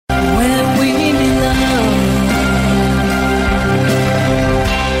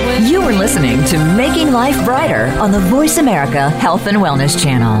in to Making Life Brighter on the Voice America Health and Wellness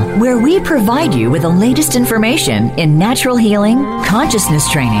Channel, where we provide you with the latest information in natural healing, consciousness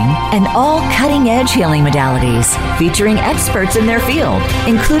training, and all cutting-edge healing modalities, featuring experts in their field,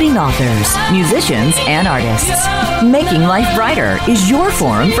 including authors, musicians, and artists. Making Life Brighter is your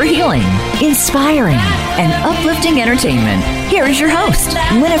forum for healing, inspiring, and uplifting entertainment. Here is your host,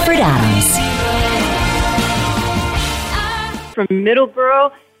 Winifred Adams. From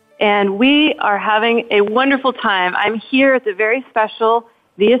Middleborough, and we are having a wonderful time. I'm here at the very special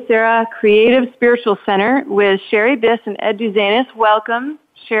Via Sera Creative Spiritual Center with Sherry Biss and Ed Duzanis. Welcome,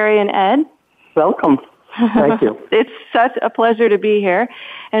 Sherry and Ed. Welcome. Thank you. It's such a pleasure to be here.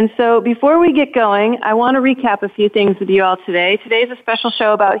 And so before we get going, I want to recap a few things with you all today. Today's a special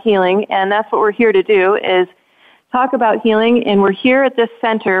show about healing, and that's what we're here to do, is talk about healing. And we're here at this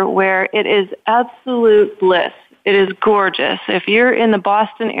center where it is absolute bliss. It is gorgeous. If you're in the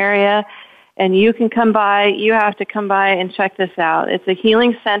Boston area and you can come by, you have to come by and check this out. It's a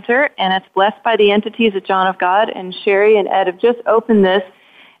healing center, and it's blessed by the entities at John of God, and Sherry and Ed have just opened this,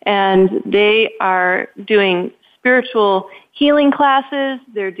 and they are doing spiritual healing classes.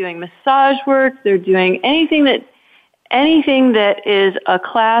 They're doing massage work. They're doing anything that is a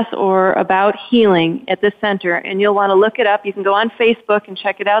class or about healing at this center, and you'll want to look it up. You can go on Facebook and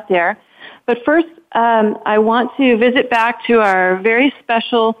check it out there. But first, I want to visit back to our very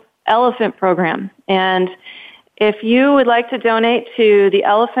special elephant program. And if you would like to donate to the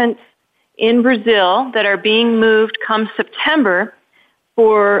elephants in Brazil that are being moved come September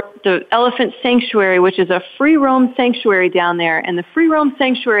for the Elephant Sanctuary, which is a free roam sanctuary down there. And the free roam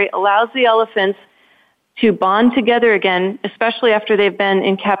sanctuary allows the elephants to bond together again, especially after they've been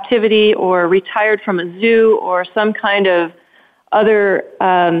in captivity or retired from a zoo or some kind of other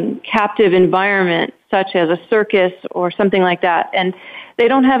captive environment, such as a circus or something like that. And they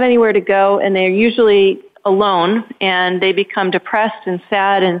don't have anywhere to go, and they're usually alone, and they become depressed and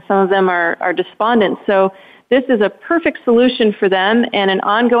sad, and some of them are despondent. So this is a perfect solution for them, and an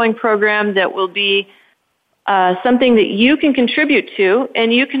ongoing program that will be something that you can contribute to,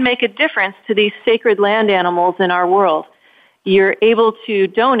 and you can make a difference to these sacred land animals in our world. You're able to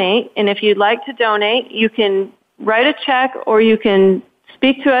donate, and if you'd like to donate, you can write a check, or you can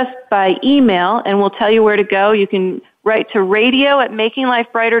speak to us by email, and we'll tell you where to go. You can write to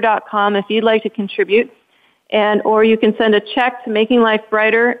radio@makinglifebrighter.com if you'd like to contribute, or you can send a check to Making Life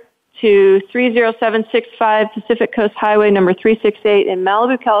Brighter to 30765 Pacific Coast Highway number 368 in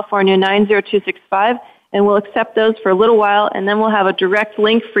Malibu, California, 90265, and we'll accept those for a little while, and then we'll have a direct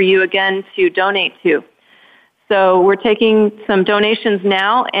link for you again to donate to. So we're taking some donations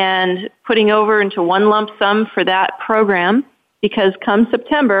now and putting over into one lump sum for that program, because come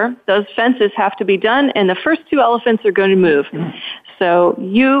September, those fences have to be done, and the first two elephants are going to move. So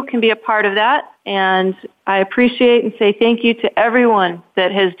you can be a part of that, and I appreciate and say thank you to everyone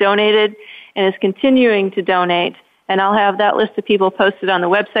that has donated and is continuing to donate, and I'll have that list of people posted on the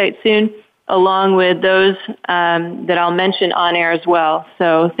website soon, along with those that I'll mention on air as well.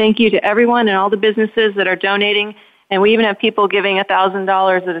 So thank you to everyone and all the businesses that are donating, and we even have people giving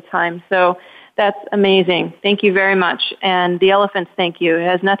 $1,000 at a time. So that's amazing. Thank you very much. And the elephants, thank you. It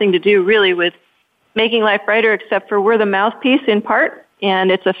has nothing to do really with Making Life Brighter, except for we're the mouthpiece in part,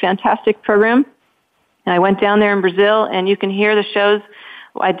 and it's a fantastic program. And I went down there in Brazil, and you can hear the shows.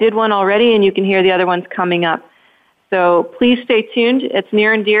 I did one already, and you can hear the other ones coming up. So please stay tuned. It's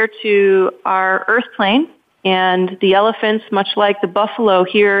near and dear to our earth plane, and the elephants, much like the buffalo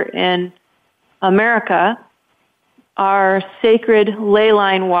here in America, are sacred ley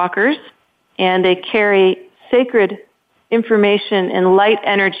line walkers, and they carry sacred information and light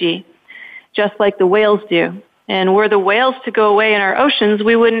energy, just like the whales do. And were the whales to go away in our oceans,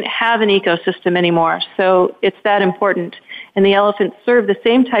 we wouldn't have an ecosystem anymore. So it's that important. And the elephants serve the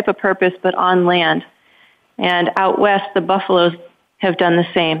same type of purpose, but on land. And out west, the buffaloes have done the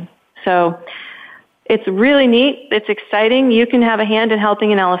same. So it's really neat. It's exciting. You can have a hand in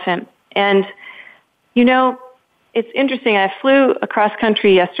helping an elephant. And, you know, it's interesting. I flew across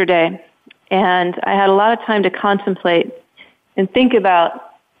country yesterday, and I had a lot of time to contemplate and think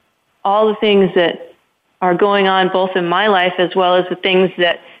about all the things that are going on both in my life as well as the things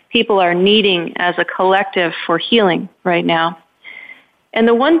that people are needing as a collective for healing right now. And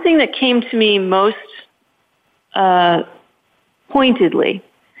the one thing that came to me most pointedly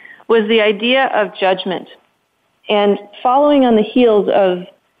was the idea of judgment. And following on the heels of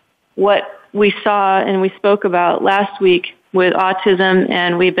what we saw and we spoke about last week with autism,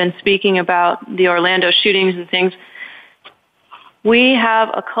 and we've been speaking about the Orlando shootings and things, we have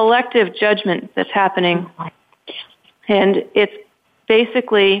a collective judgment that's happening. And it's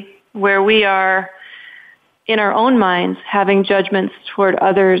basically where we are in our own minds having judgments toward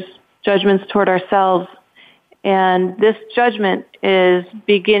others, judgments toward ourselves, and this judgment is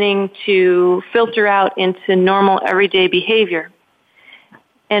beginning to filter out into normal everyday behavior.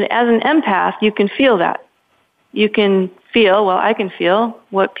 And as an empath, you can feel that. You can feel, well, I can feel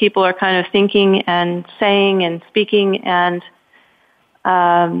what people are kind of thinking and saying and speaking, and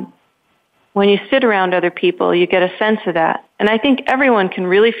when you sit around other people, you get a sense of that. And I think everyone can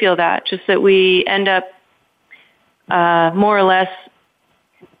really feel that, just that we end up more or less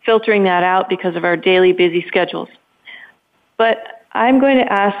filtering that out because of our daily busy schedules. But I'm going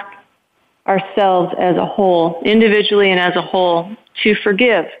to ask ourselves as a whole, individually and as a whole, to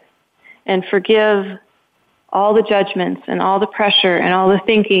forgive, and forgive all the judgments and all the pressure and all the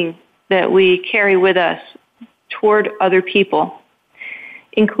thinking that we carry with us toward other people,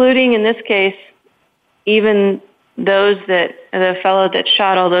 including, in this case, even those that, the fellow that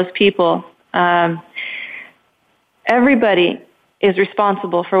shot all those people. Everybody is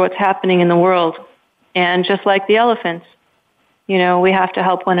responsible for what's happening in the world. And just like the elephants, we have to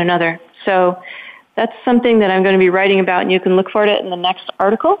help one another. So that's something that I'm going to be writing about, and you can look for it in the next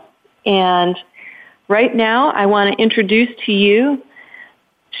article. And right now, I want to introduce to you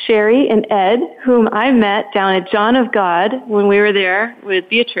Sherry and Ed, whom I met down at John of God when we were there with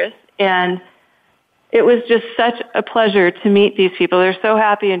Beatrice. And it was just such a pleasure to meet these people. They're so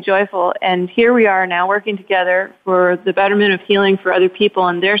happy and joyful. And here we are now working together for the betterment of healing for other people.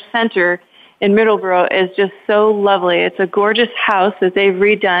 And their center in Middleborough is just so lovely. It's a gorgeous house that they've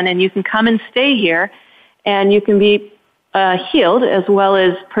redone, and you can come and stay here, and you can be healed as well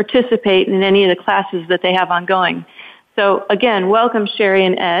as participate in any of the classes that they have ongoing. So again, welcome Sherry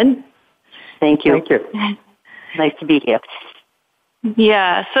and Ed. Thank you. Thank you. Nice to be here.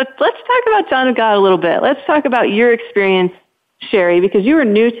 Yeah, so let's talk about John of God a little bit. Let's talk about your experience, Sherry, because you were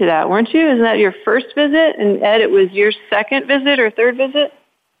new to that, weren't you? Isn't that your first visit? And Ed, it was your second visit or third visit?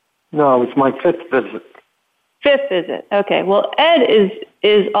 No, it was my fifth visit. Fifth visit. Okay. Well, Ed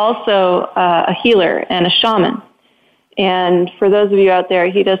is also a healer and a shaman. And for those of you out there,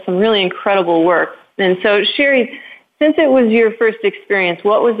 he does some really incredible work. And so, Sherry, since it was your first experience,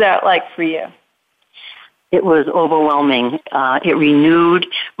 what was that like for you? It was overwhelming. It renewed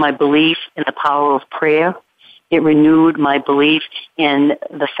my belief in the power of prayer. It renewed my belief in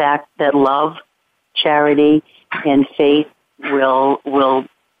the fact that love, charity, and faith will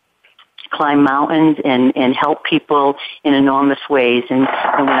climb mountains and help people in enormous ways. And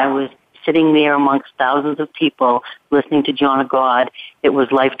when I was sitting there amongst thousands of people listening to John of God, it was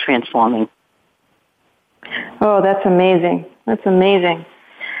life transforming. Oh, that's amazing. That's amazing.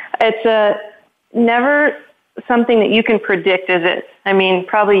 It's never something that you can predict, is it? I mean,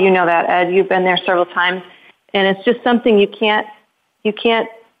 probably you know that, Ed. You've been there several times, and it's just something you can't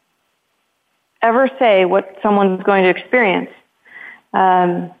ever say what someone's going to experience.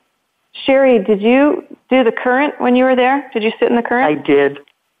 Sherry, did you do the current when you were there? Did you sit in the current?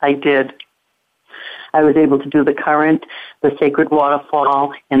 I did. I was able to do the current, the sacred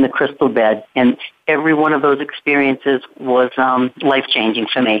waterfall, and the crystal bed. And every one of those experiences was life-changing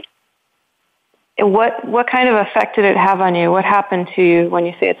for me. What kind of effect did it have on you? What happened to you when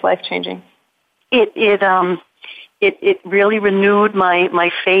you say it's life-changing? It really renewed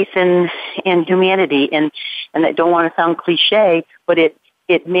my faith in humanity. And I don't want to sound cliche, but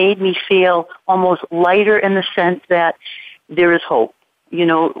it made me feel almost lighter in the sense that there is hope.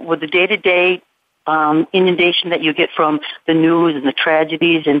 With the day-to-day inundation that you get from the news and the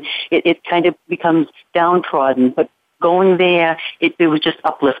tragedies, and it kind of becomes downtrodden. But going there, it was just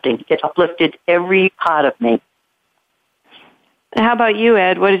uplifting. It uplifted every part of me. How about you,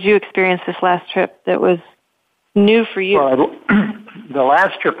 Ed? What did you experience this last trip that was new for you? Well, the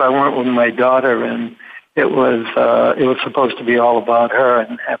last trip I went with my daughter, and it was supposed to be all about her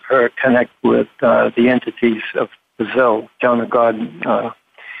and have her connect with the entities of Brazil, John of God.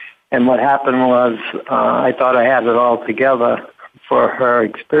 And what happened was I thought I had it all together for her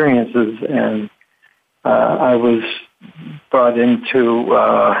experiences, and I was brought into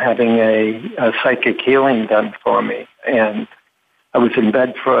having a psychic healing done for me. And I was in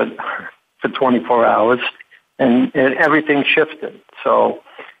bed for 24 hours, and everything shifted. So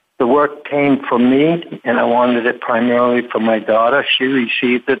the work came from me, and I wanted it primarily for my daughter. She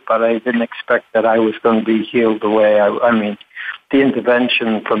received it, but I didn't expect that I was going to be healed the way the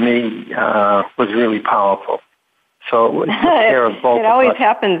intervention for me was really powerful. So it was the care of both. It always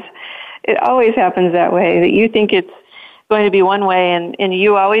happens. It always happens that way, that you think it's going to be one way, and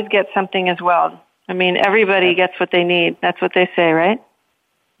you always get something as well. I mean, everybody gets what they need. That's what they say, right?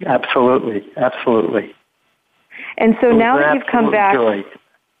 Absolutely. Absolutely. And so now that you've come back... Joy.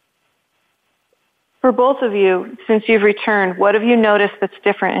 For both of you, since you've returned, what have you noticed that's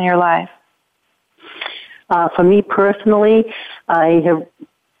different in your life? For me personally, I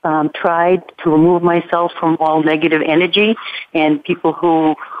have tried to remove myself from all negative energy and people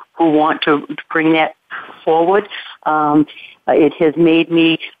who want to bring that forward. It has made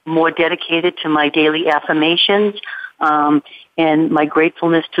me more dedicated to my daily affirmations and my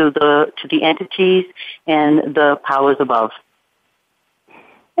gratefulness to the entities and the powers above.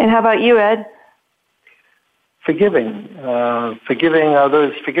 And how about you, Ed? Forgiving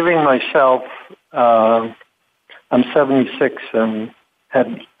others, forgiving myself. I'm 76 and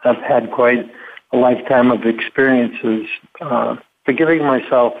I've had quite a lifetime of experiences, forgiving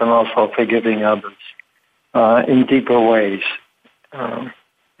myself and also forgiving others in deeper ways, and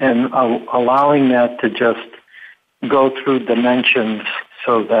allowing that to just go through dimensions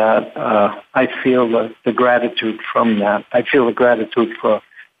so that I feel the gratitude from that. I feel the gratitude for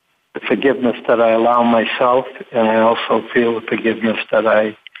the forgiveness that I allow myself, and I also feel the forgiveness that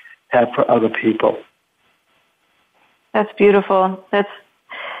I have for other people. That's beautiful. That's,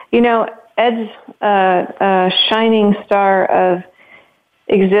 Ed's a shining star of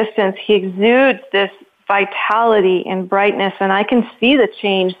existence. He exudes this vitality and brightness, and I can see the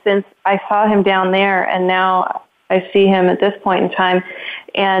change since I saw him down there, and now I see him at this point in time.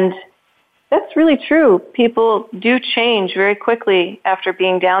 And that's really true. People do change very quickly after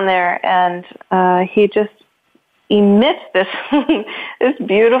being down there, and he just emits this this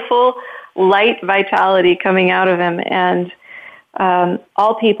beautiful light vitality coming out of him, and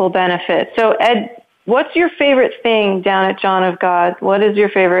all people benefit. So, Ed, what's your favorite thing down at John of God? What is your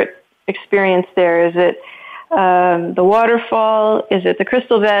favorite experience there? Is it the waterfall? Is it the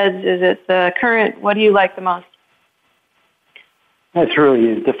crystal beds? Is it the current? What do you like the most? That's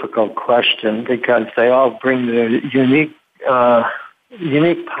really a difficult question because they all bring their unique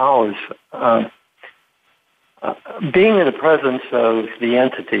powers. Being in the presence of the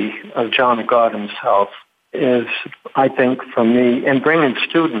entity of John of God himself is, I think, for me, and bringing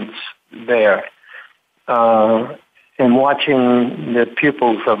students there and watching the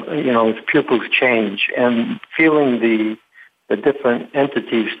pupils change and feeling the different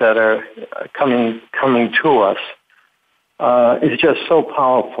entities that are coming to us. Is just so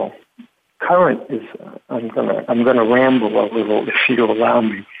powerful. Current is, I'm gonna ramble a little if you allow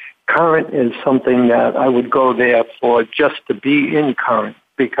me. Current is something that I would go there for just to be in current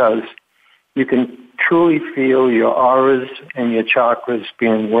because you can truly feel your auras and your chakras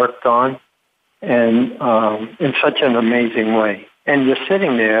being worked on and in such an amazing way. And you're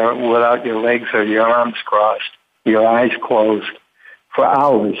sitting there without your legs or your arms crossed, your eyes closed for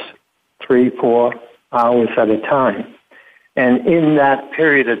hours, 3-4 hours at a time. And in that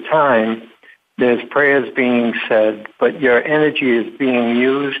period of time, there's prayers being said, but your energy is being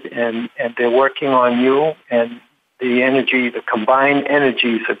used and they're working on you, and the combined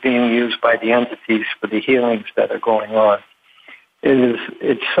energies are being used by the entities for the healings that are going on.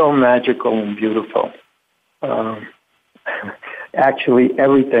 It's so magical and beautiful. Actually,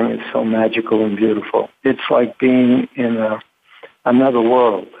 everything is so magical and beautiful. It's like being in another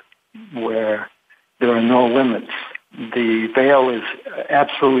world where there are no limits. The veil is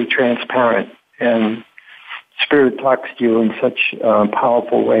absolutely transparent, and Spirit talks to you in such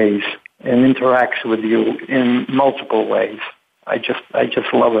powerful ways and interacts with you in multiple ways. I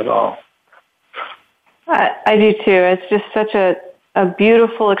just love it all. I do too. It's just such a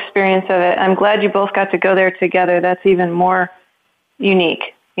beautiful experience of it. I'm glad you both got to go there together. That's even more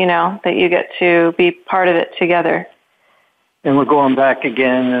unique, that you get to be part of it together. And we're going back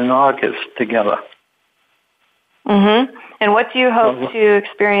again in August together. Mm-hmm. And what do you hope to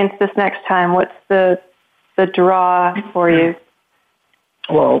experience this next time? What's the draw for you?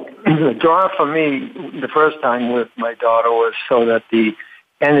 Well, the draw for me the first time with my daughter was so that the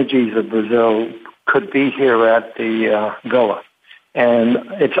energies of Brazil could be here at the villa. And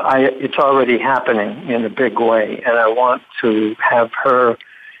it's already happening in a big way. And I want to have her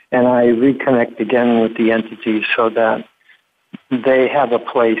and I reconnect again with the entities so that they have a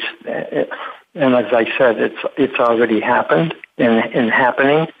place. And as I said, it's already happened and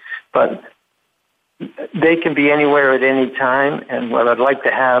happening, but they can be anywhere at any time. And what I'd like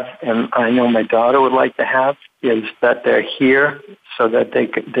to have, and I know my daughter would like to have, is that they're here so that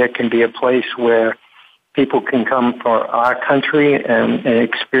there can be a place where people can come for our country and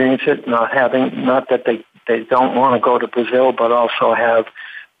experience it, not that they don't want to go to Brazil, but also have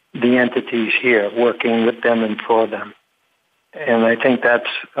the entities here working with them and for them. And I think that's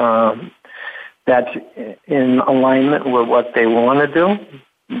in alignment with what they want to do.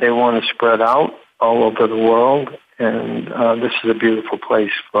 They want to spread out all over the world, and this is a beautiful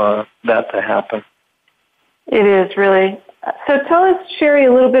place for that to happen. It is, really. So tell us, Sherry,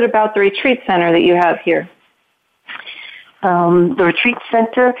 a little bit about the retreat center that you have here. The retreat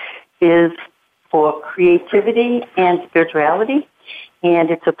center is for creativity and spirituality,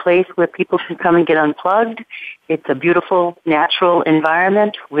 and it's a place where people can come and get unplugged. It's a beautiful, natural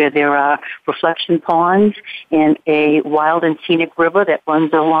environment where there are reflection ponds and a wild and scenic river that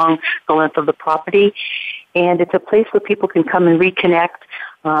runs along the length of the property. And it's a place where people can come and reconnect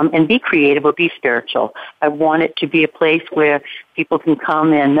and be creative or be spiritual. I want it to be a place where people can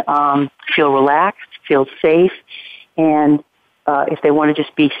come and feel relaxed, feel safe, and if they want to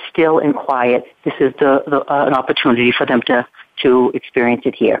just be still and quiet, this is an opportunity for them to experience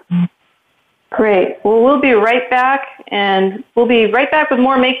it here. Great. Well, we'll be right back, and we'll be right back with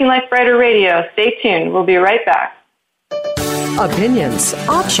more Making Life Brighter Radio. Stay tuned. We'll be right back. Opinions,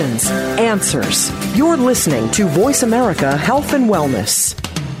 options, answers. You're listening to Voice America Health and Wellness.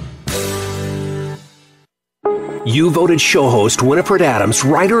 You voted show host Winifred Adams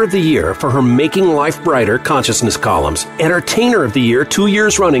Writer of the Year for her Making Life Brighter consciousness columns, Entertainer of the Year 2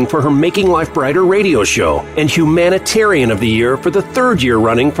 years running for her Making Life Brighter radio show, and Humanitarian of the Year for the 3rd year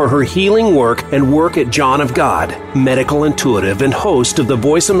running for her healing work and work at John of God. Medical intuitive and host of the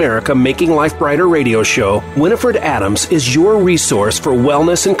Voice America Making Life Brighter radio show, Winifred Adams is your resource for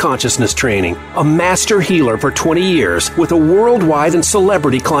wellness and consciousness training. A master healer for 20 years with a worldwide and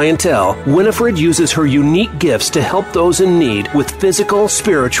celebrity clientele, Winifred uses her unique gifts to help those in need with physical,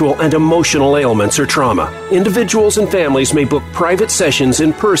 spiritual, and emotional ailments or trauma. Individuals and families may book private sessions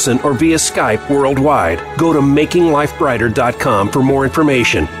in person or via Skype worldwide. Go to makinglifebrighter.com for more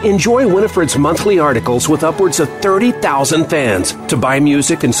information. Enjoy Winifred's monthly articles with upwards of 30,000 fans. To buy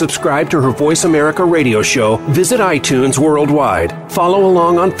music and subscribe to her Voice America radio show, visit iTunes worldwide. Follow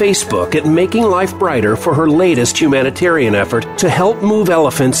along on Facebook at Making Life Brighter for her latest humanitarian effort to help move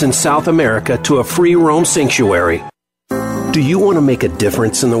elephants in South America to a free roam sanctuary. Do you want to make a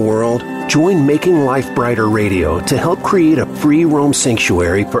difference in the world? Join Making Life Brighter Radio to help create a free roam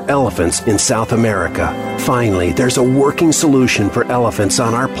sanctuary for elephants in South America. Finally, there's a working solution for elephants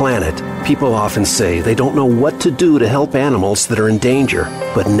on our planet. People often say they don't know what to do to help animals that are in danger.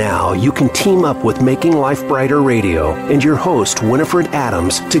 But now you can team up with Making Life Brighter Radio and your host, Winifred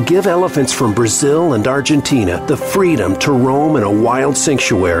Adams, to give elephants from Brazil and Argentina the freedom to roam in a wild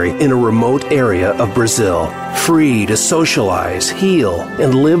sanctuary in a remote area of Brazil. Free to socialize, heal,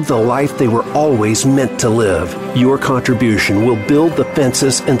 and live the life they were always meant to live. Your contribution will build the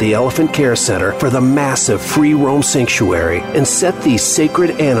fences and the Elephant Care Center for the massive free roam sanctuary and set these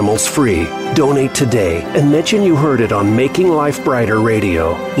sacred animals free. Donate today and mention you heard it on Making Life Brighter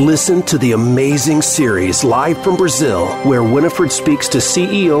Radio. Listen to the amazing series live from Brazil, where Winifred speaks to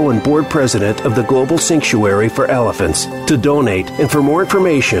CEO and board president of the Global Sanctuary for Elephants. To donate and for more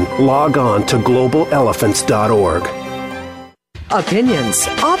information, log on to globalelephants.org. Opinions,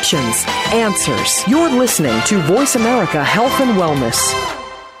 options, answers. You're listening to Voice America Health and Wellness.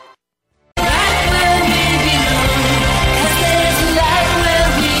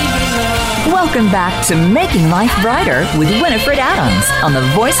 Welcome back to Making Life Brighter with Winifred Adams on the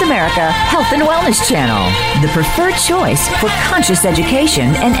Voice America Health and Wellness Channel, the preferred choice for conscious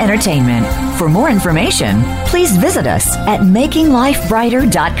education and entertainment. For more information, please visit us at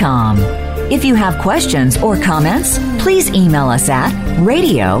makinglifebrighter.com. If you have questions or comments, please email us at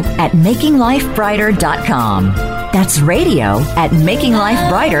radio@makinglifebrighter.com. That's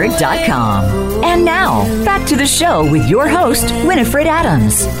radio@makinglifebrighter.com. And now, back to the show with your host, Winifred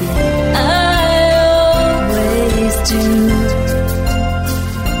Adams.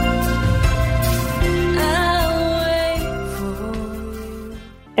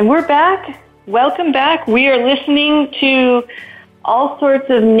 And we're back. Welcome back. We are listening to all sorts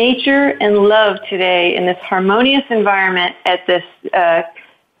of nature and love today in this harmonious environment at this Villa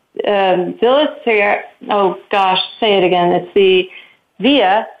Serra. Oh gosh, say it again. It's the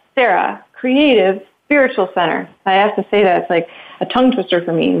Via Serra Creative Spiritual Center. I have to say that. It's like a tongue twister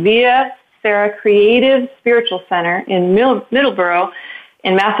for me. Via Serra Creative Spiritual Center in Middleborough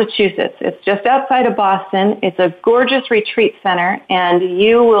in Massachusetts. It's just outside of Boston. It's a gorgeous retreat center, and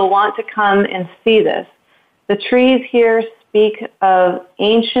you will want to come and see this. The trees here speak of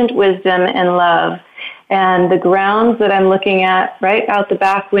ancient wisdom and love, and the grounds that I'm looking at right out the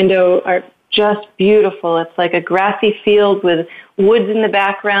back window are just beautiful. It's like a grassy field with woods in the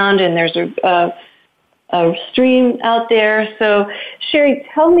background, and there's a stream out there. So, Sherry,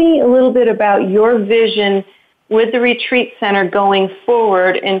 tell me a little bit about your vision with the retreat center going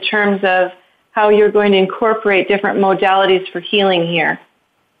forward in terms of how you're going to incorporate different modalities for healing here.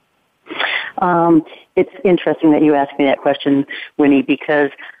 It's interesting that you asked me that question, Winnie, because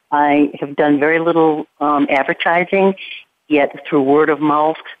I have done very little advertising, yet through word of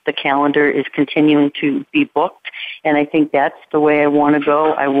mouth, the calendar is continuing to be booked. And I think that's the way I want to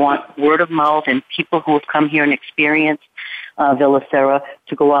go. I want word of mouth and people who have come here and experienced Villa Sera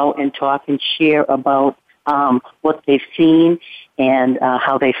to go out and talk and share about what they've seen and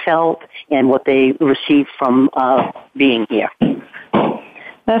how they felt and what they received from being here.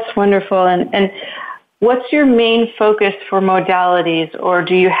 That's wonderful. And what's your main focus for modalities, or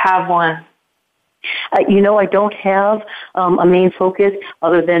do you have one? I don't have a main focus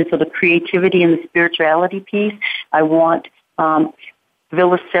other than for the creativity and the spirituality piece. I want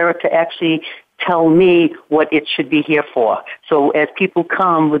Villa Sera to actually tell me what it should be here for. So as people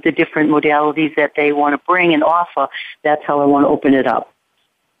come with the different modalities that they want to bring and offer, that's how I want to open it up.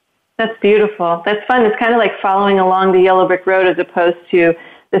 That's beautiful. That's fun. It's kind of like following along the yellow brick road as opposed to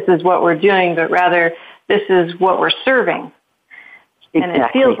this is what we're doing, but rather this is what we're serving. Exactly. And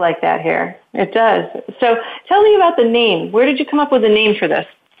it feels like that here. It does. So tell me about the name. Where did you come up with the name for this?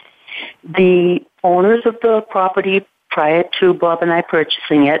 The owners of the property prior to Bob and I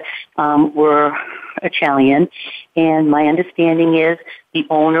purchasing it were Italian, and my understanding is the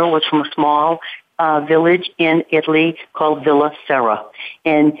owner was from a small village in Italy called Villa Sera.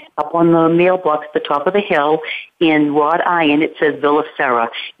 And up on the mailbox at the top of the hill in wrought iron, it says Villa Sera.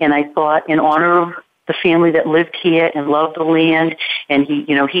 And I thought, in honor of the family that lived here and loved the land, and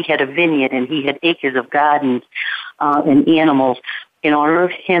he had a vineyard and he had acres of gardens and animals. In honor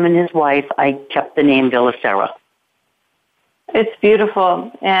of him and his wife, I kept the name Villa Sera. It's beautiful,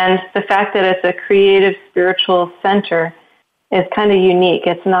 and the fact that it's a creative spiritual center is kind of unique.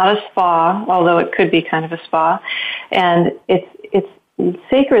 It's not a spa, although it could be kind of a spa, and it's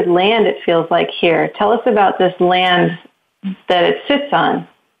sacred land, it feels like here. Tell us about this land that it sits on.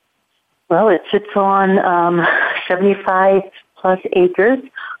 Well, it sits on 75 plus acres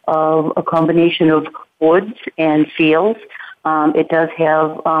of a combination of woods and fields. It does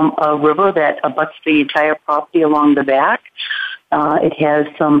have a river that abuts the entire property along the back. It has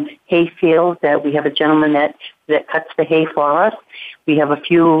some hay fields that we have a gentleman that cuts the hay for us. We have a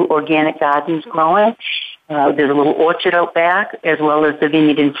few organic gardens growing. There's a little orchard out back, as well as the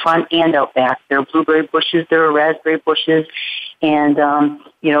vineyard in front and out back. There are blueberry bushes, there are raspberry bushes, and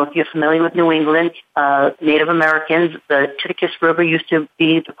if you're familiar with New England, Native Americans, the Titicaca River used to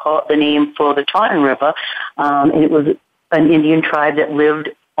be the name for the Taunton River, and it was an Indian tribe that lived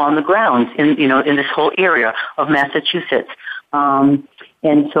on the grounds in this whole area of Massachusetts.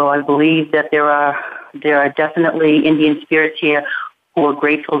 And so I believe that there are definitely Indian spirits here who are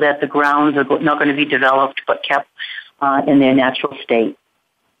grateful that the grounds are not going to be developed but kept in their natural state.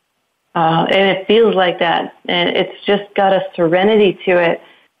 And it feels like that. And it's just got a serenity to it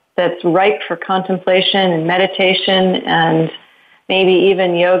that's ripe for contemplation and meditation and maybe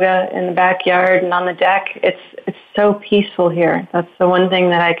even yoga in the backyard and on the deck. It's so peaceful here. That's the one thing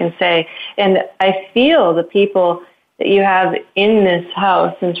that I can say. And I feel the people that you have in this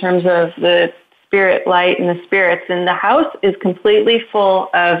house in terms of the spirit light and the spirits. And the house is completely full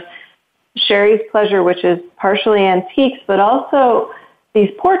of Sherry's Pleasure, which is partially antiques, but also these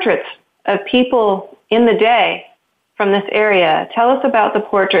portraits of people in the day from this area. Tell us about the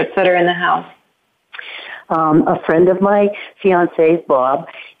portraits that are in the house. A friend of my fiance's, Bob,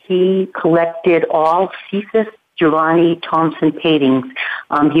 he collected all Cephas Giovanni Thompson paintings.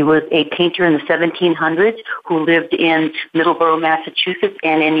 He was a painter in the 1700s who lived in Middleborough, Massachusetts,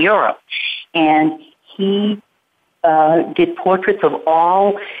 and in Europe. And he did portraits of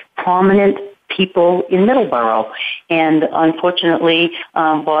all prominent people in Middleborough. And unfortunately,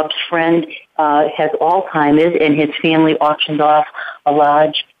 Bob's friend has Alzheimer's, and his family auctioned off a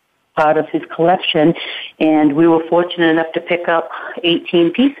large part of his collection, and we were fortunate enough to pick up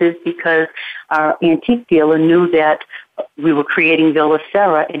 18 pieces because our antique dealer knew that we were creating Villa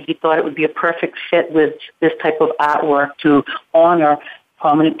Sera, and he thought it would be a perfect fit with this type of artwork to honor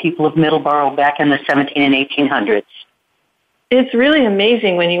prominent people of Middleborough back in the 17 and 1800s. It's really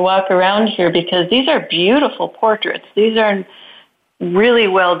amazing when you walk around here because these are beautiful portraits. These are really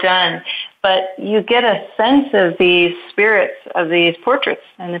well done, but you get a sense of these spirits of these portraits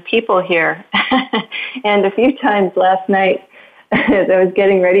and the people here. And a few times last night, as I was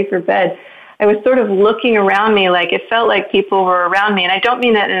getting ready for bed, I was sort of looking around me like it felt like people were around me. And I don't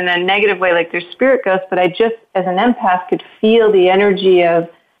mean that in a negative way, like they're spirit ghosts, but I just, as an empath, could feel the energy of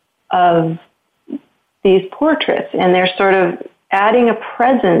these portraits. And they're sort of adding a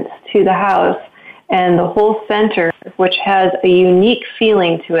presence to the house and the whole center, which has a unique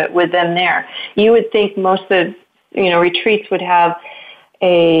feeling to it with them there. You would think most of retreats would have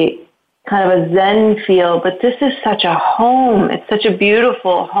a kind of a Zen feel, but this is such a home. It's such a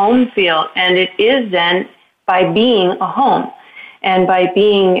beautiful home feel, and it is Zen by being a home and by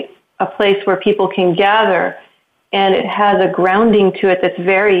being a place where people can gather, and it has a grounding to it that's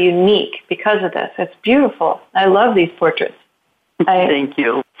very unique because of this. It's beautiful. I love these portraits. Thank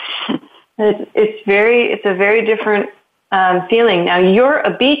you. It's a very different feeling. Now, you're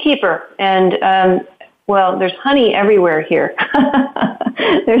a beekeeper, and well, there's honey everywhere here.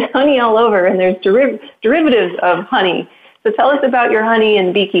 There's honey all over, and there's derivatives of honey. So tell us about your honey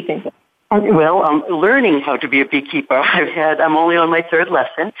and beekeeping. Well, I'm learning how to be a beekeeper. I'm only on my third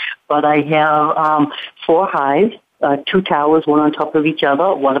lesson, but I have 4 hives, 2 towers, one on top of each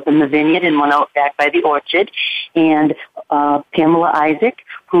other, one up in the vineyard and one out back by the orchard. And Pamela Isaac,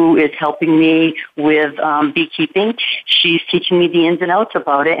 who is helping me with beekeeping, she's teaching me the ins and outs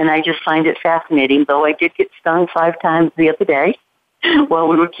about it, and I just find it fascinating, though I did get stung 5 times the other day while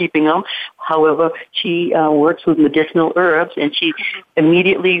we were keeping them. However, she works with medicinal herbs, and she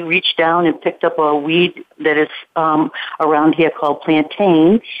immediately reached down and picked up a weed that is around here called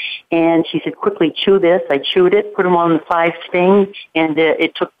plantain, and she said, quickly chew this. I chewed it, put them on the 5 stings, and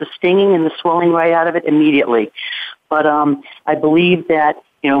it took the stinging and the swelling right out of it immediately. But I believe that,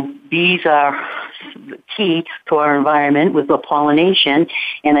 bees are key to our environment with the pollination,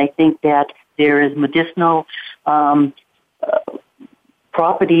 and I think that there is medicinal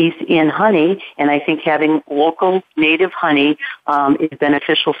properties in honey, and I think having local native honey is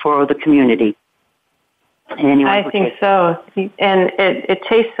beneficial for the community. I think so, and it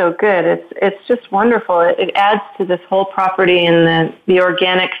tastes so good. It's just wonderful. It adds to this whole property and the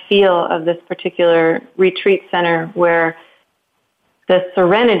organic feel of this particular retreat center, where the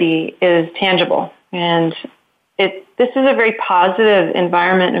serenity is tangible, and this is a very positive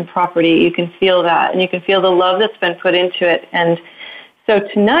environment and property. You can feel that, and you can feel the love that's been put into it. And so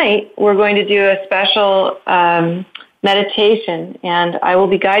tonight we're going to do a special meditation, and I will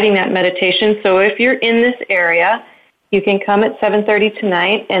be guiding that meditation. So if you're in this area, you can come at 7:30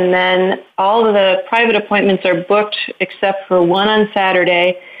 tonight, and then all of the private appointments are booked except for one on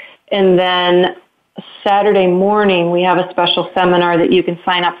Saturday, and then Saturday morning we have a special seminar that you can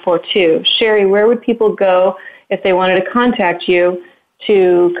sign up for too. Sherry, where would people go if they wanted to contact you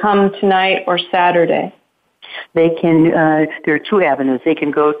to come tonight or Saturday? They can, there are 2 avenues. They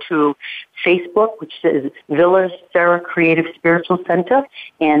can go to Facebook, which is Villa Sarah Creative Spiritual Center,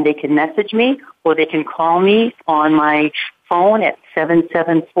 and they can message me, or they can call me on my phone at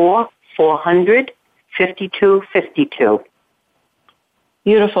 774-400-5252.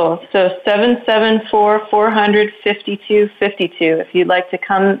 Beautiful. So 774-400-5252. If you'd like to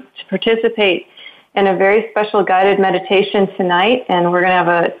come to participate in a very special guided meditation tonight, and we're going to have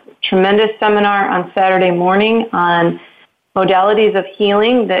a tremendous seminar on Saturday morning on modalities of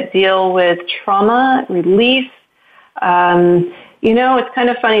healing that deal with trauma, release. It's kind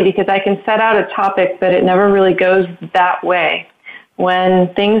of funny because I can set out a topic, but it never really goes that way.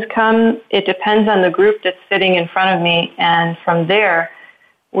 When things come, it depends on the group that's sitting in front of me, and from there,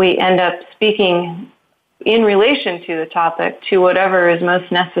 we end up speaking in relation to the topic, to whatever is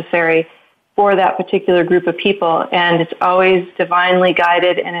most necessary for that particular group of people, and it's always divinely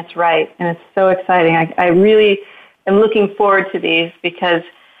guided, and it's right, and it's so exciting. I really am looking forward to these because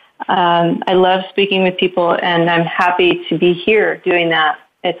I love speaking with people, and I'm happy to be here doing that.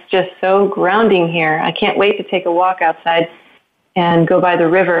 It's just so grounding here. I can't wait to take a walk outside and go by the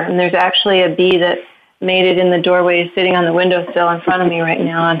river, and there's actually a bee that made it in the doorway sitting on the windowsill in front of me right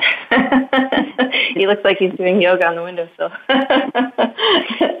now, and he looks like he's doing yoga on the windowsill.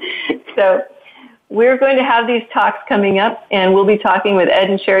 So we're going to have these talks coming up, and we'll be talking with Ed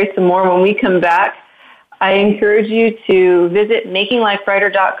and Sherry some more when we come back. I encourage you to visit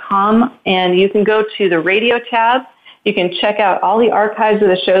makinglifebrighter.com, and you can go to the radio tab. You can check out all the archives of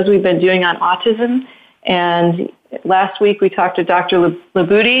the shows we've been doing on autism. And last week we talked to Dr.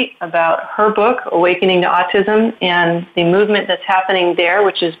 Labudi about her book, Awakening to Autism, and the movement that's happening there,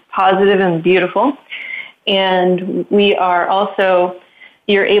 which is positive and beautiful. And we are also,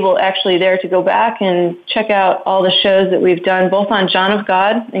 you're able actually there to go back and check out all the shows that we've done, both on John of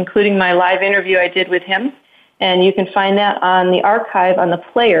God, including my live interview I did with him. And you can find that on the archive on the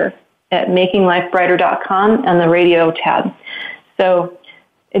player at makinglifebrighter.com and the radio tab. So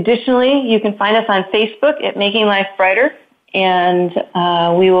additionally, you can find us on Facebook at Making Life Brighter, and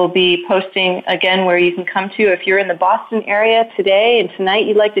we will be posting again where you can come to if you're in the Boston area today and tonight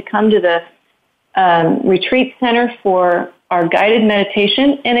you'd like to come to the retreat center for our guided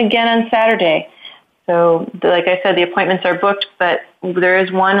meditation, and again on Saturday. So, like I said, the appointments are booked, but there is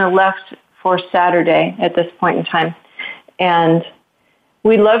one left for Saturday at this point in time. And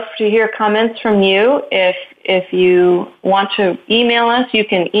we'd love to hear comments from you. If you want to email us, you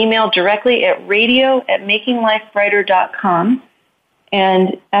can email directly at radio@makinglifebrighter.com.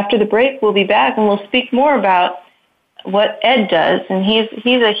 And after the break, we'll be back and we'll speak more about what Ed does. And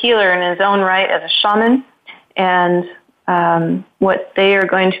he's a healer in his own right as a shaman, and what they are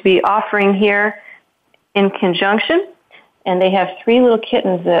going to be offering here in conjunction. And they have 3 little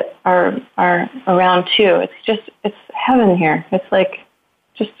kittens that are around too. It's heaven here. It's like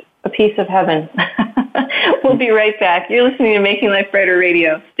just a piece of heaven. We'll be right back. You're listening to Making Life Brighter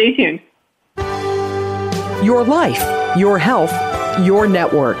Radio. Stay tuned. Your life, your health, your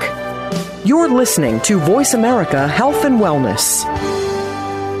network. You're listening to Voice America Health and Wellness.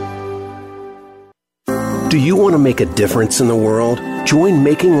 Do you want to make a difference in the world? Join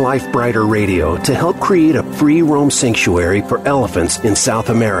Making Life Brighter Radio to help create a free roam sanctuary for elephants in South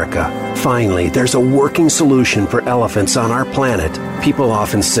America. Finally, there's a working solution for elephants on our planet. People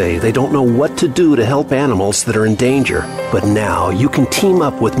often say they don't know what to do to help animals that are in danger. But now you can team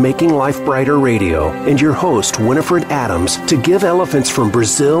up with Making Life Brighter Radio and your host, Winifred Adams, to give elephants from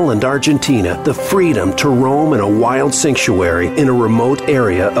Brazil and Argentina the freedom to roam in a wild sanctuary in a remote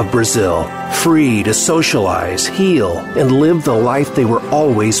area of Brazil. Free to socialize, heal, and live the life they were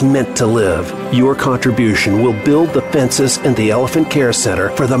always meant to live. Your contribution will build the fences and the Elephant Care Center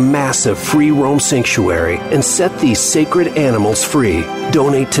for the massive free roam sanctuary and set these sacred animals free.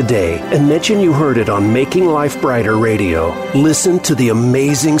 Donate today and mention you heard it on Making Life Brighter Radio. Listen to the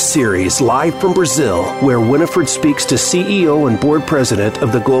amazing series live from Brazil, where Winifred speaks to CEO and board president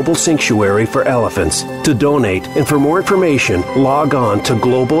of the Global Sanctuary for Elephants. To donate and for more information, log on to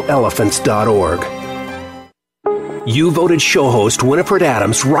globalelephants.org. You voted show host Winifred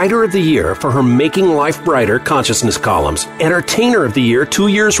Adams Writer of the Year for her Making Life Brighter consciousness columns, Entertainer of the Year 2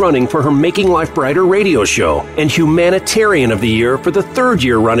 years running for her Making Life Brighter radio show, and Humanitarian of the Year for the 3rd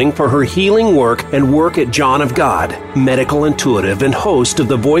year running for her healing work and work at John of God. Medical intuitive and host of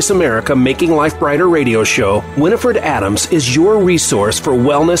the Voice America Making Life Brighter radio show, Winifred Adams is your resource for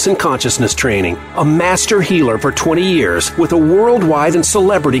wellness and consciousness training. A master healer for 20 years with a worldwide and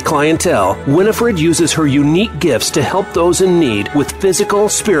celebrity clientele, Winifred uses her unique gifts to help those in need with physical,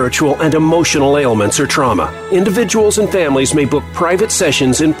 spiritual, and emotional ailments or trauma. Individuals and families may book private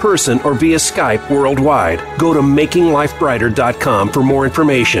sessions in person or via Skype worldwide. Go to makinglifebrighter.com for more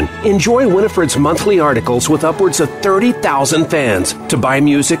information. Enjoy Winifred's monthly articles with upwards of 30,000 fans. To buy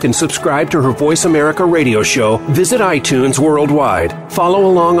music and subscribe to her Voice America radio show, visit iTunes worldwide. Follow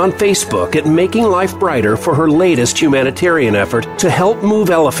along on Facebook at Making Life Brighter for her latest humanitarian effort to help move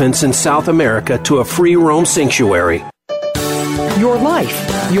elephants in South America to a free roam sanctuary. Your life,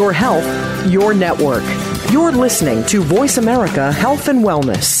 your health, your network. You're listening to Voice America Health and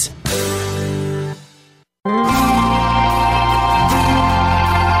Wellness.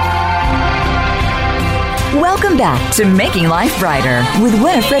 Welcome back to Making Life Brighter with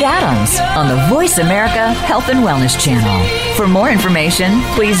Winifred Adams on the Voice America Health and Wellness channel. For more information,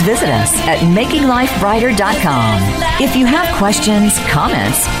 please visit us at makinglifebrighter.com. If you have questions,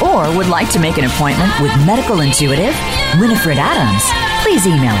 comments, or would like to make an appointment with medical intuitive Winifred Adams, please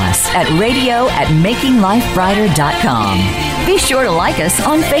email us at radio@makinglifebrighter.com. Be sure to like us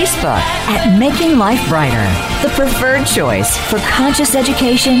on Facebook at Making Life Brighter, the preferred choice for conscious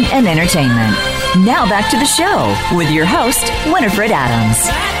education and entertainment. Now back to the show with your host, Winifred Adams.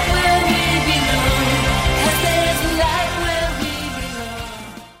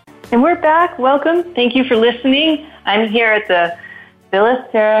 And we're back. Welcome. Thank you for listening. I'm here at the Villa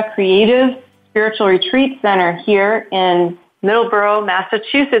Sera Creative Spiritual Retreat Center here in Middleborough,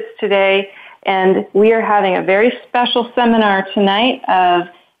 Massachusetts today, and we are having a very special seminar tonight of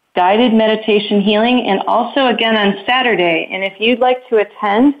guided meditation healing, and also again on Saturday. And if you'd like to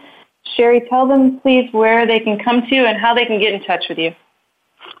attend, Sherry, tell them please where they can come to and how they can get in touch with you.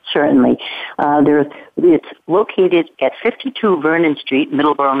 Certainly. It's located at 52 Vernon Street,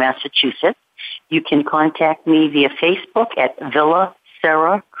 Middleborough, Massachusetts. You can contact me via Facebook at Villa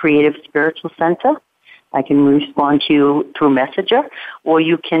Sera Creative Spiritual Center. I can respond to you through Messenger, or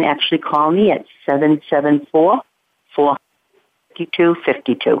you can actually call me at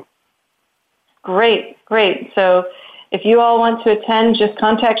 774-452-52. Great. So if you all want to attend, just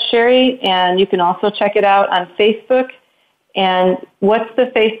contact Sherry, and you can also check it out on Facebook. And what's the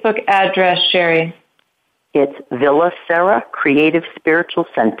Facebook address, Sherry? It's Villa Sera Creative Spiritual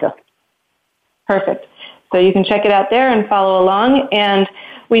Center. Perfect. So you can check it out there and follow along. And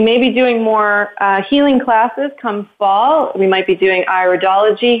we may be doing more healing classes come fall. We might be doing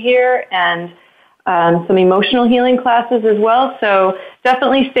iridology here and some emotional healing classes as well. So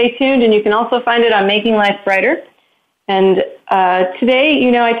definitely stay tuned. And you can also find it on Making Life Brighter. And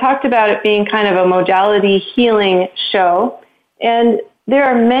today, I talked about it being kind of a modality healing show. And there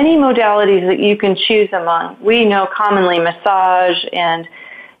are many modalities that you can choose among. We know commonly massage and,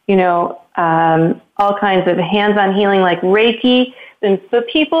 all kinds of hands-on healing like Reiki. But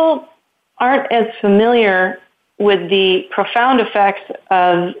people aren't as familiar with the profound effects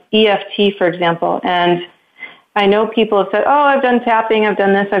of EFT, for example. And I know people have said, oh, I've done tapping, I've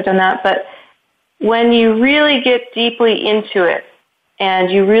done this, I've done that. But when you really get deeply into it and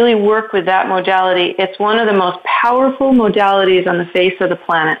you really work with that modality, it's one of the most powerful modalities on the face of the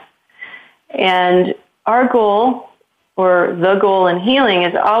planet. And our goal, or the goal in healing,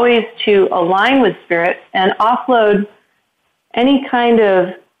 is always to align with spirit and offload any kind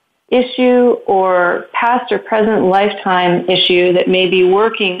of issue or past or present lifetime issue that may be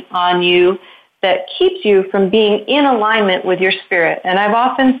working on you that keeps you from being in alignment with your spirit. And I've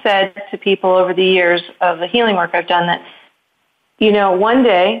often said to people over the years of the healing work I've done that, one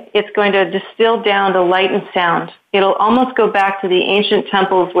day it's going to distill down to light and sound. It'll almost go back to the ancient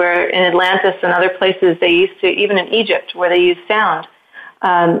temples where in Atlantis and other places they used to, even in Egypt where they used sound.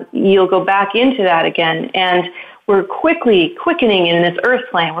 You'll go back into that again. And we're quickly quickening in this earth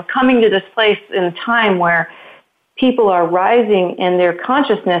plane. We're coming to this place in time where people are rising and their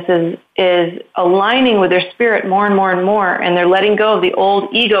consciousness is aligning with their spirit more and more and more, and they're letting go of the old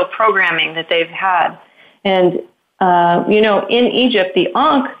ego programming that they've had. And, in Egypt, the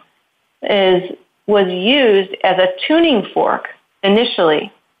Ankh was used as a tuning fork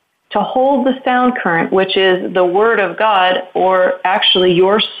initially to hold the sound current, which is the word of God, or actually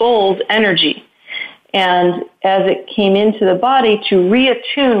your soul's energy. And as it came into the body to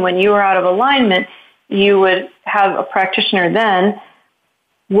reattune when you were out of alignment, you would have a practitioner then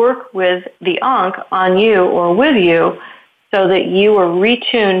work with the Ankh on you or with you so that you were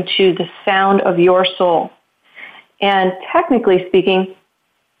retuned to the sound of your soul. And technically speaking,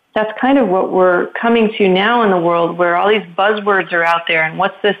 that's kind of what we're coming to now in the world, where all these buzzwords are out there and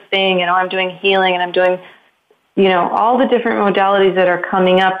what's this thing, and I'm doing healing and I'm doing all the different modalities that are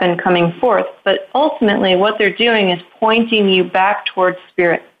coming up and coming forth. But ultimately what they're doing is pointing you back towards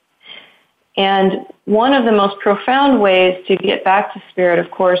spirit. And one of the most profound ways to get back to spirit,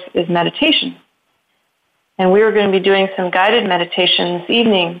 of course, is meditation. And we are going to be doing some guided meditation this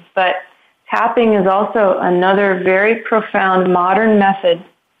evening, but tapping is also another very profound modern method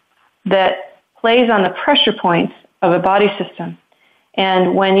that plays on the pressure points of a body system.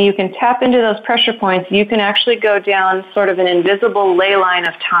 And when you can tap into those pressure points, you can actually go down sort of an invisible ley line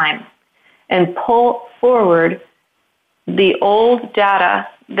of time and pull forward the old data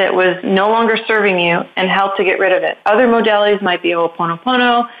that was no longer serving you and help to get rid of it. Other modalities might be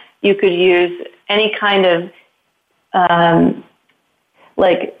Ho'oponopono. You could use any kind of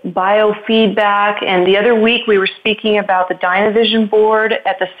like biofeedback. And the other week we were speaking about the Dynavision board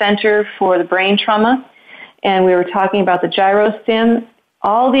at the Center for the Brain Trauma. And we were talking about the gyrostim.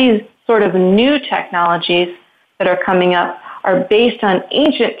 All these sort of new technologies that are coming up are based on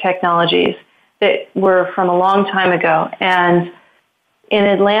ancient technologies that were from a long time ago. And in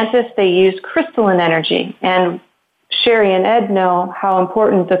Atlantis, they used crystalline energy. And Sherry and Ed know how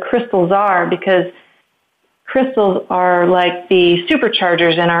important the crystals are, because crystals are like the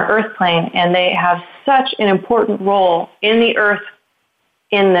superchargers in our earth plane, and they have such an important role in the earth,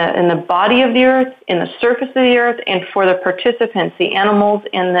 in the body of the earth, in the surface of the earth, and for the participants, the animals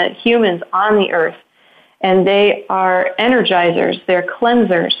and the humans on the earth. And they are energizers, they're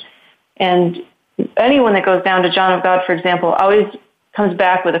cleansers. And anyone that goes down to John of God, for example, always comes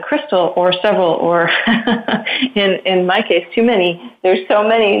back with a crystal or several, or in my case, too many. There's so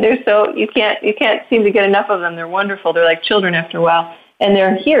many. You can't seem to get enough of them. They're wonderful. They're like children after a while. And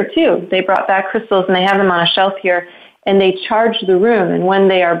they're here too. They brought back crystals and they have them on a shelf here, and they charge the room. And when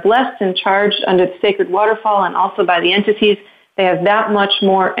they are blessed and charged under the sacred waterfall and also by the entities, they have that much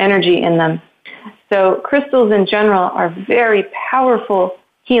more energy in them. So crystals in general are very powerful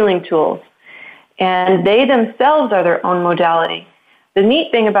healing tools, and they themselves are their own modality. The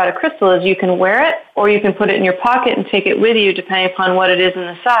neat thing about a crystal is you can wear it or you can put it in your pocket and take it with you depending upon what it is and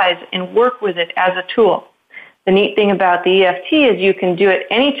the size, and work with it as a tool. The neat thing about the EFT is you can do it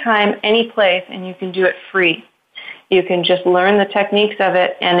anytime, any place, and you can do it free. You can just learn the techniques of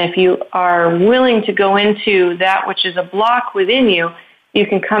it, and if you are willing to go into that which is a block within you, you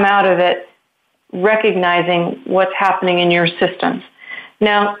can come out of it recognizing what's happening in your systems.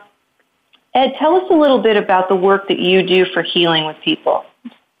 Now, Ed, tell us a little bit about the work that you do for healing with people.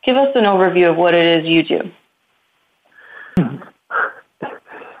 Give us an overview of what it is you do.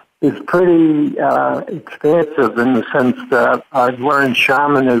 It's pretty expansive in the sense that I've learned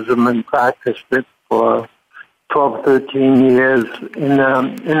shamanism and practiced it for 12, 13 years. In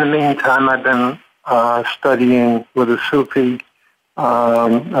the meantime, I've been studying with a Sufi,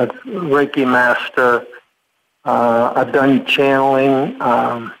 a Reiki master. I've done channeling.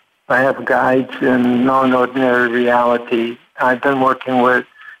 I have guides in non-ordinary reality. I've been working with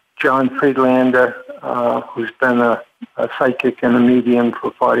John Friedlander, who's been a psychic and a medium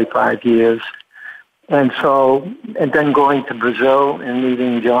for 45 years. And then going to Brazil and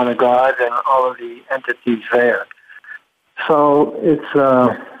meeting John of God and all of the entities there. So it's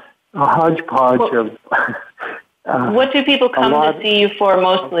a hodgepodge of... what do people come to see you for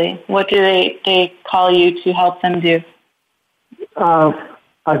mostly? What do they call you to help them do?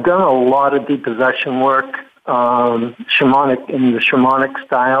 I've done a lot of depossession work, in the shamanic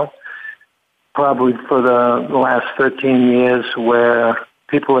style, probably for the last 13 years, where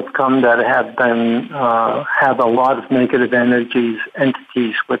people have come that have been have a lot of negative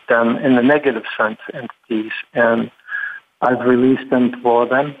entities with them, in the negative sense, entities, and I've released them for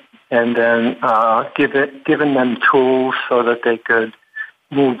them, and then given them tools so that they could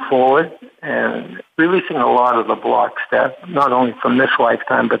move forward, and releasing a lot of the blocks that not only from this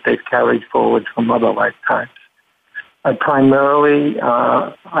lifetime, but they've carried forward from other lifetimes. I'm a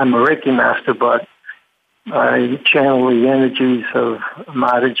Reiki master, but I channel the energies of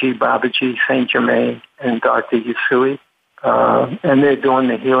Mataji, Babaji, Saint Germain, and Dr. Yusui, and they're doing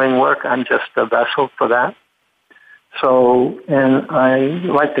the healing work. I'm just a vessel for that. So, and I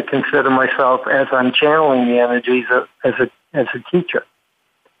like to consider myself, as I'm channeling the energies, as a teacher.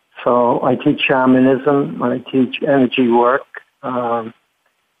 So I teach shamanism, I teach energy work, and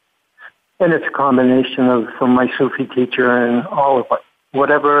it's a combination of from my Sufi teacher and all of it.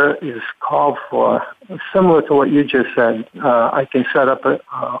 Whatever is called for, similar to what you just said, I can set up a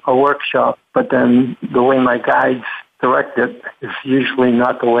workshop, but then the way my guides direct it is usually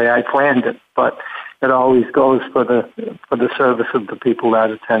not the way I planned it, but it always goes for the service of the people that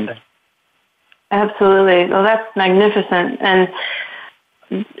are attending. Absolutely. Well, that's magnificent. And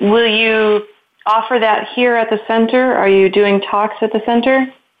will you offer that here at the center? Are you doing talks at the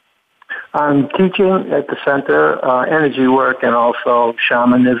center? I'm teaching at the center energy work and also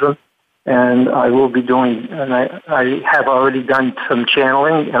shamanism, and I will be doing, and I have already done some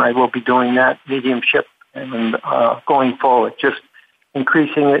channeling, and I will be doing that mediumship and going forward, just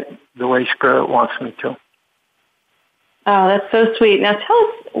increasing it the way Spirit wants me to. Oh, that's so sweet. Now tell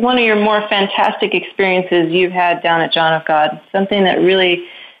us one of your more fantastic experiences you've had down at John of God, something that really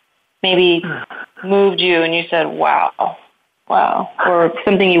maybe moved you and you said, wow, or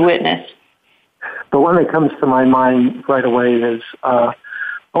something you witnessed. The one that comes to my mind right away is I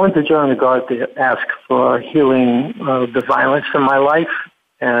went to John of God to ask for healing of the violence in my life,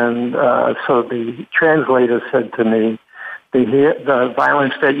 and so the translator said to me, the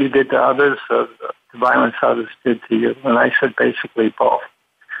violence that you did to others, the violence others did to you, and I said basically both.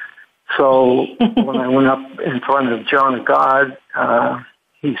 So when I went up in front of John of God,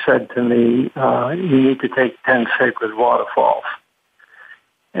 he said to me, you need to take 10 sacred waterfalls.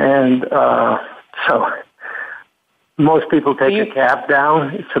 And so most people take a cab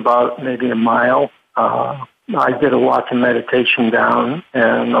down. It's about maybe a mile. I did a walking meditation down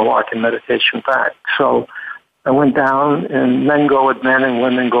and a walking meditation back. So I went down, and men go with men and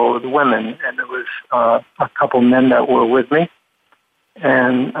women go with women. And there was a couple men that were with me.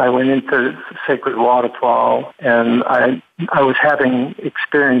 And I went into the sacred waterfall, and I was having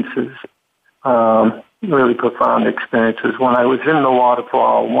experiences, really profound experiences. When I was in the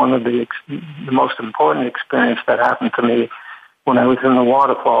waterfall, one of the most important experience that happened to me when I was in the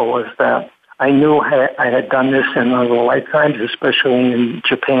waterfall was that I knew I had done this in other lifetimes, especially in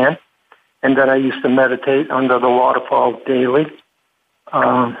Japan, and that I used to meditate under the waterfall daily.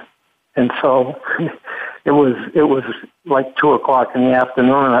 And so it was like 2:00 in the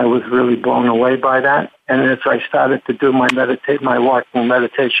afternoon, and I was really blown away by that. And as I started to do my walking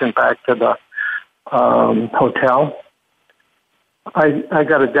meditation back to the hotel, I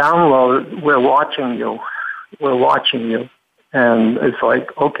got a download. We're watching you. And it's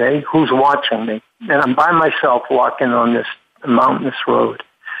like, okay, who's watching me? And I'm by myself walking on this mountainous road.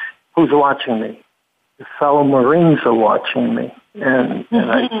 Who's watching me? The fellow Marines are watching me. And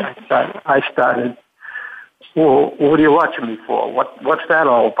I started, well, what are you watching me for? What's that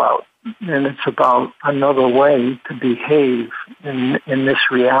all about? And it's about another way to behave in this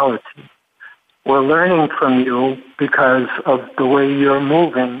reality. We're learning from you because of the way you're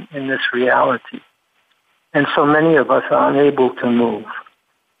moving in this reality. And so many of us are unable to move.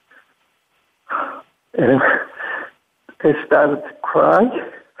 And I started to cry.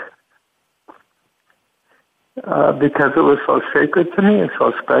 because it was so sacred to me and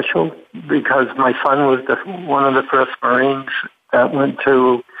so special, because my son was one of the first Marines that went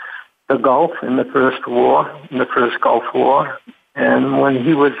to the Gulf in the first Gulf War. And when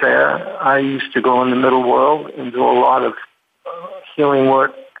he was there, I used to go in the middle world and do a lot of healing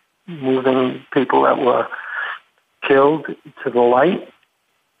work, moving people that were killed to the light.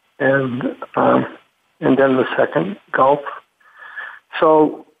 And then the second Gulf.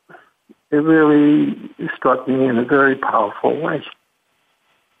 So it really struck me in a very powerful way.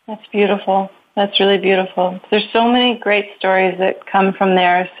 That's beautiful. That's really beautiful. There's so many great stories that come from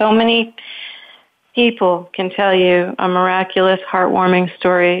there. So many people can tell you a miraculous, heartwarming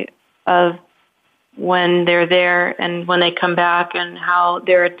story of when they're there and when they come back and how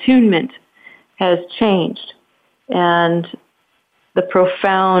their attunement has changed and the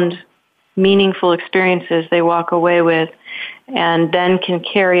profound, meaningful experiences they walk away with and then can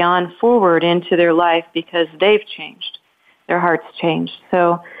carry on forward into their life because they've changed. Their heart's changed.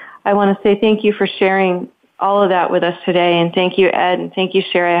 So I want to say thank you for sharing all of that with us today, and thank you, Ed, and thank you,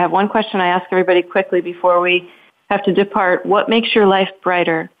 Sherry. I have one question I ask everybody quickly before we have to depart. What makes your life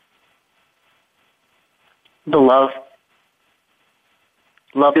brighter? The love.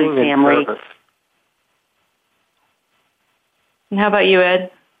 Love and family. And how about you,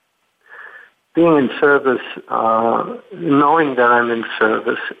 Ed? Being in service, knowing that I'm in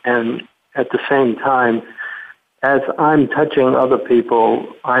service, and at the same time, as I'm touching other people,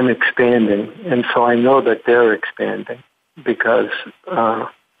 I'm expanding, and so I know that they're expanding because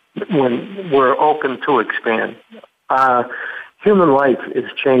when we're open to expand, human life is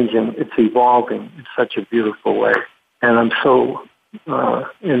changing, it's evolving in such a beautiful way, and I'm so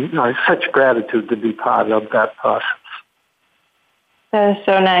in such gratitude to be part of that process. That is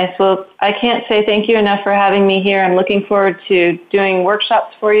so nice. Well, I can't say thank you enough for having me here. I'm looking forward to doing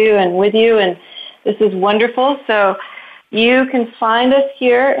workshops for you and with you, and this is wonderful. So you can find us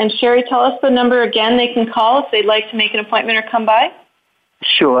here. And Sherry, tell us the number again they can call if they'd like to make an appointment or come by.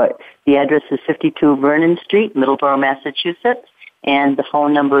 Sure. The address is 52 Vernon Street, Middleborough, Massachusetts. And the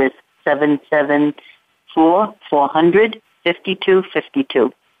phone number is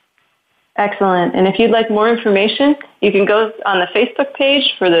 774-400-5252. Excellent. And if you'd like more information, you can go on the Facebook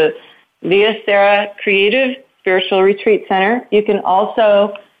page for the Via Sarah Creative Spiritual Retreat Center. You can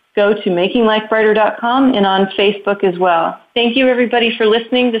also go to makinglifebrighter.com and on Facebook as well. Thank you, everybody, for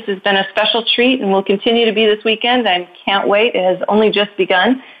listening. This has been a special treat and will continue to be this weekend. I can't wait. It has only just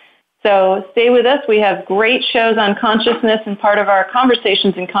begun. So stay with us. We have great shows on consciousness and part of our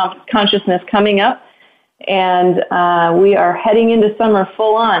Conversations in Consciousness coming up. And we are heading into summer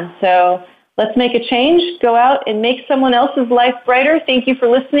full on. So let's make a change. Go out and make someone else's life brighter. Thank you for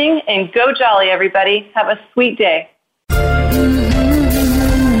listening, and go jolly, everybody. Have a sweet day.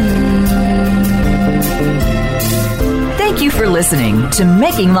 Thank you for listening to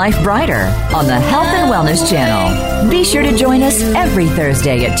Making Life Brighter on the Health and Wellness Channel. Be sure to join us every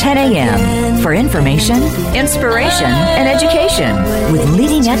Thursday at 10 a.m. for information, inspiration, and education with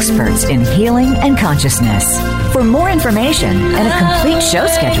leading experts in healing and consciousness. For more information and a complete show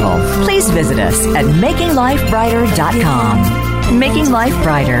schedule, please visit us at makinglifebrighter.com. Making Life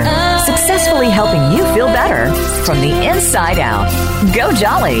Brighter, successfully helping you feel better from the inside out. Go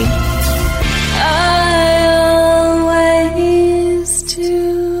jolly!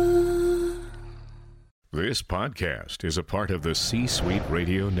 This podcast is a part of the C-Suite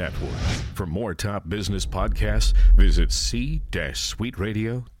Radio Network. For more top business podcasts, visit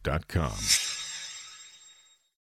c-suiteradio.com.